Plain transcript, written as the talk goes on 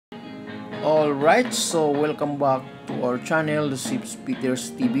Alright, so welcome back to our channel, the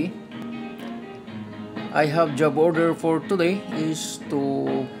Fixtures TV. I have job order for today is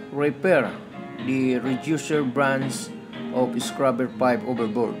to repair the reducer branch of scrubber pipe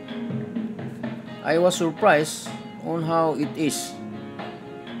overboard. I was surprised on how it is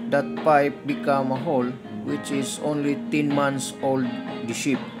that pipe become a hole which is only 10 months old the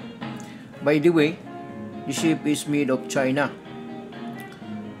ship. By the way, the ship is made of China.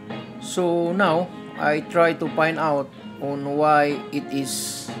 So now I try to find out on why it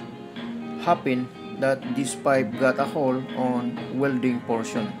is happen that this pipe got a hole on welding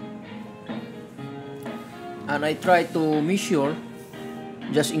portion. And I try to measure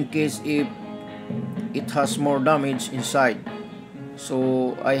just in case if it has more damage inside.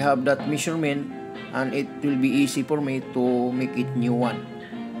 So I have that measurement and it will be easy for me to make it new one.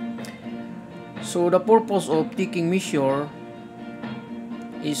 So the purpose of taking measure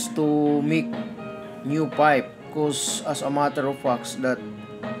is to make new pipe, because as a matter of fact that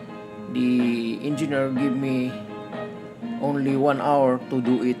the engineer give me only 1 hour to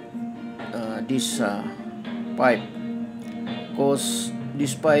do it, this pipe, because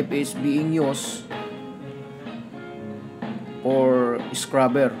this pipe is being used for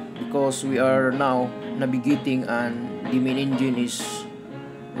scrubber, because we are now navigating and the main engine is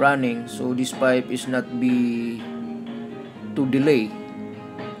running, so this pipe is not be to delay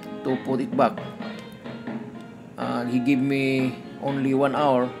to put it back. He gave me only 1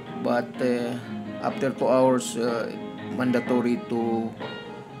 hour, but after 2 hours mandatory to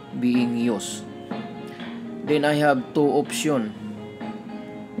being used. Then I have two options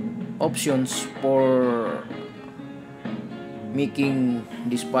for making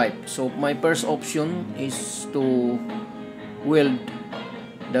this pipe. So my first option is to weld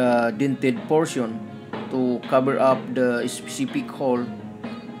the dented portion to cover up the specific hole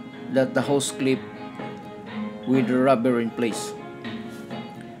that the hose clip with the rubber in place.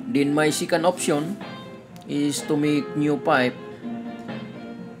 Then my second option is to make new pipe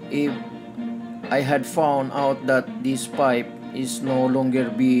if I had found out that this pipe is no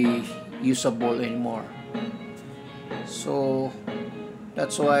longer be usable anymore. So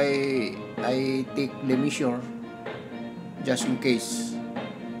that's why I take the measure just in case.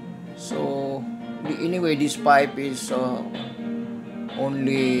 So anyway, this pipe is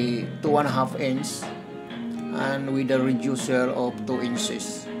only 2.5 inches and with a reducer of 2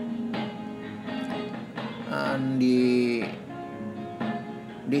 inches, and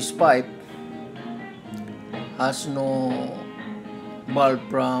this pipe has no bulb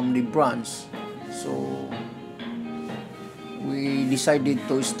from the branch, so we decided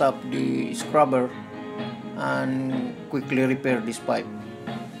to stop the scrubber and quickly repair this pipe.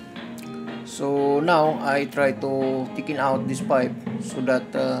 So now I try to taking out this pipe so that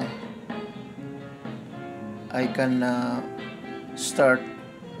I can start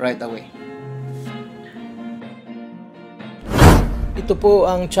right away. Ito po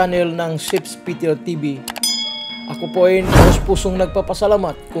ang channel ng Fixtures TV. Ako po ay pusong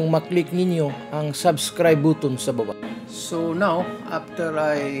nagpapasalamat kung maklik ninyo ang subscribe button sa baba. So now, after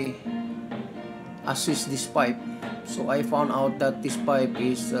I assist this pipe, so I found out that this pipe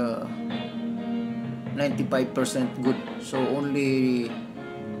is 95% good. So only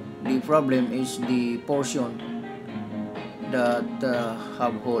the problem is the portion that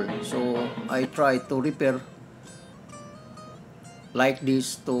have hole. So I try to repair like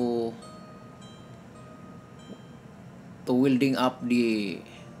this to welding up the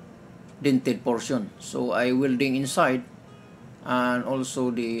dented portion. So I welding inside and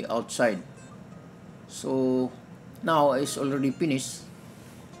also the outside. So now it's already finished.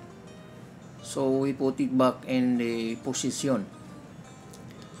 So we put it back in the position.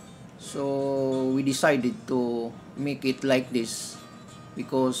 So we decided to make it like this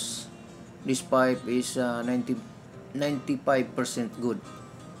because this pipe is 95% good.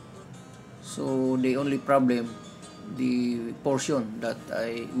 So the only problem, the portion that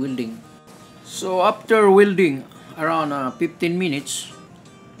I welding. So after welding around 15 minutes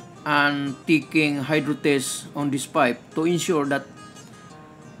and taking hydro test on this pipe to ensure that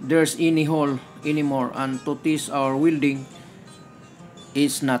there's any hole anymore and to test our welding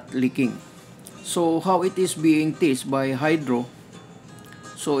is not leaking. So how it is being tested by hydro?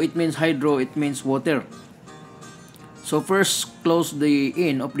 So it means hydro, it means water. So first close the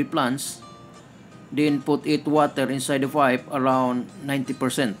end of the flange, then put it water inside the pipe around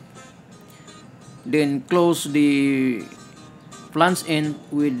 90%. Then close the flange end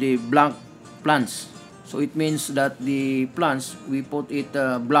with the blank flange. So it means that the flange, we put it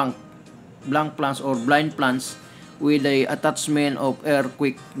blank flange or blind flange with a attachment of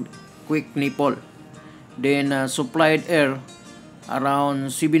earthquake quick nipple. Then supplied air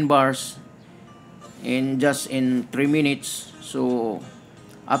around 7 bars in 3 minutes. So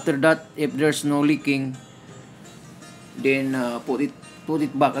after that, if there's no leaking, then put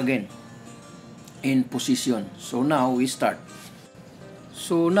it back again in position. So now we start.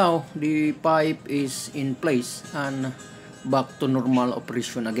 So now the pipe is in place and back to normal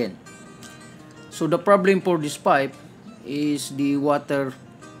operation again. So the problem for this pipe is the water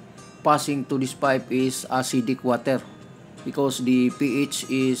passing to this pipe is acidic water, because the pH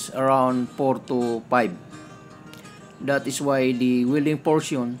is around 4 to 5. That is why the welding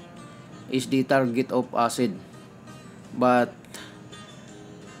portion is the target of acid. But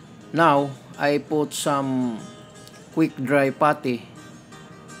now I put some quick dry putty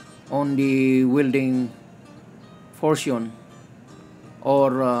on the welding portion,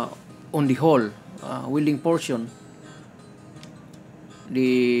 or on the whole welding portion.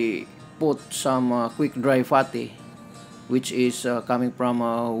 They put some quick dry putty, which is coming from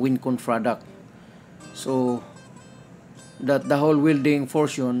a Wincon product, so that the whole welding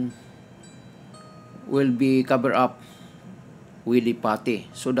portion will be covered up with the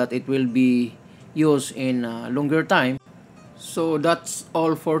putty, so that it will be used in a longer time. So that's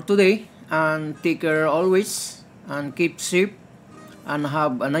all for today, and take care always, and keep safe, and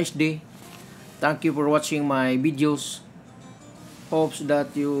have a nice day. Thank you for watching my videos. Hopes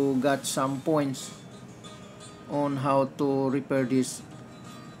that you got some points on how to repair this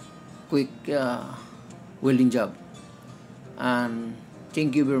quick welding job, and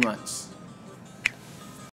thank you very much.